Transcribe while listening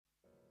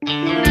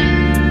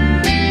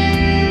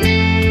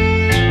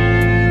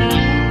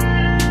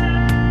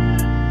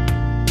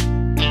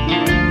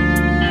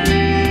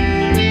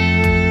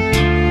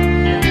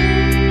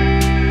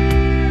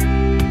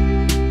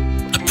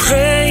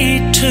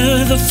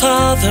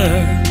Father,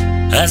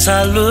 as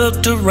I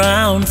looked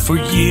around for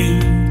you,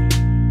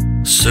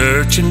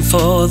 searching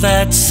for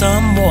that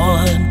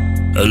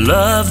someone, a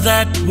love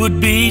that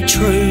would be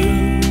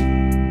true.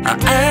 I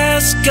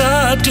asked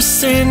God to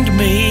send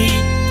me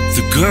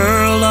the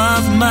girl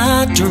of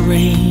my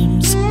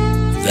dreams,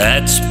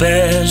 that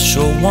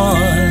special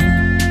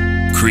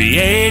one,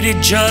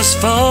 created just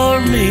for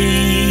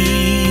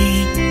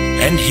me.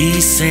 And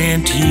He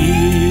sent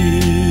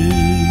you.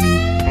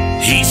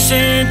 He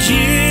sent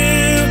you.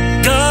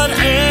 God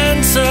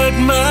answered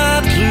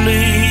my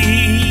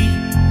plea.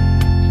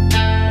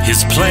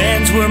 His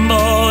plans were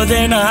more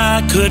than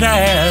I could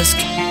ask,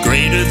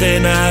 greater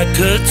than I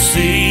could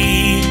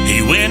see.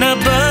 He went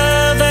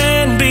above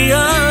and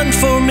beyond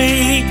for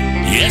me.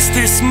 Yes,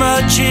 this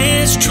much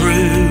is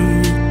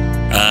true.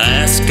 I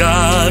asked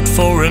God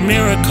for a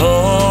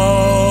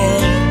miracle,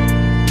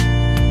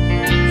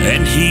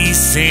 and He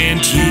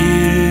sent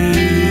you.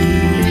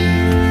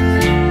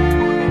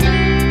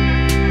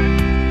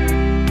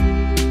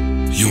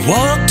 You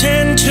walked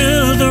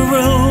into the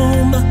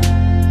room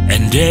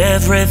and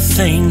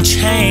everything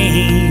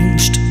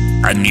changed.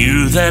 I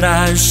knew that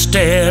our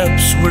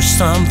steps were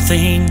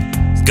something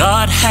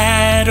God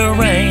had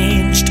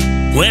arranged.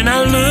 When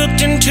I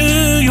looked into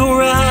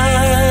your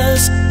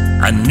eyes,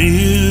 I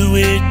knew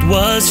it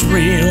was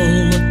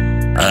real.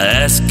 I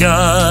asked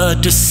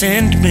God to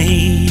send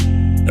me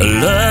a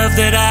love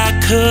that I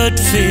could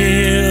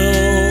feel,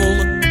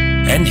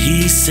 and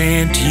He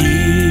sent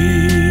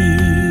you.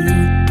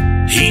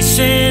 He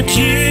sent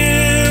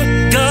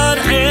you. God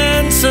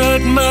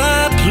answered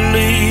my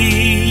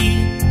plea.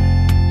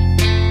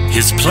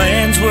 His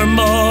plans were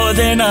more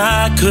than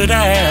I could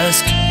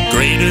ask,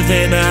 greater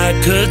than I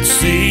could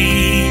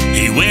see.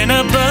 He went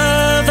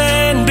above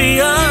and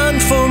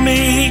beyond for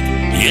me.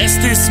 Yes,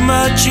 this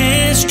much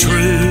is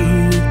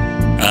true.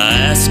 I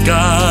asked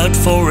God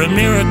for a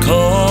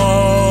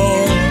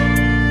miracle,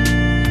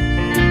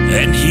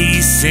 and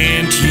He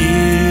sent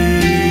you.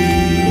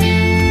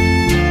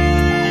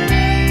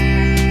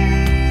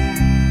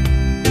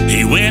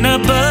 He went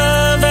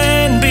above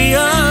and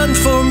beyond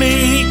for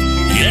me.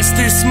 Yes,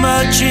 this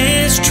much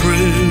is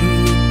true.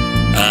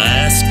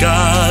 I asked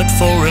God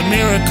for a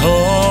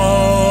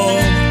miracle,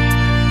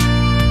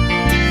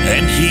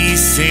 and He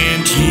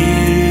sent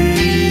you.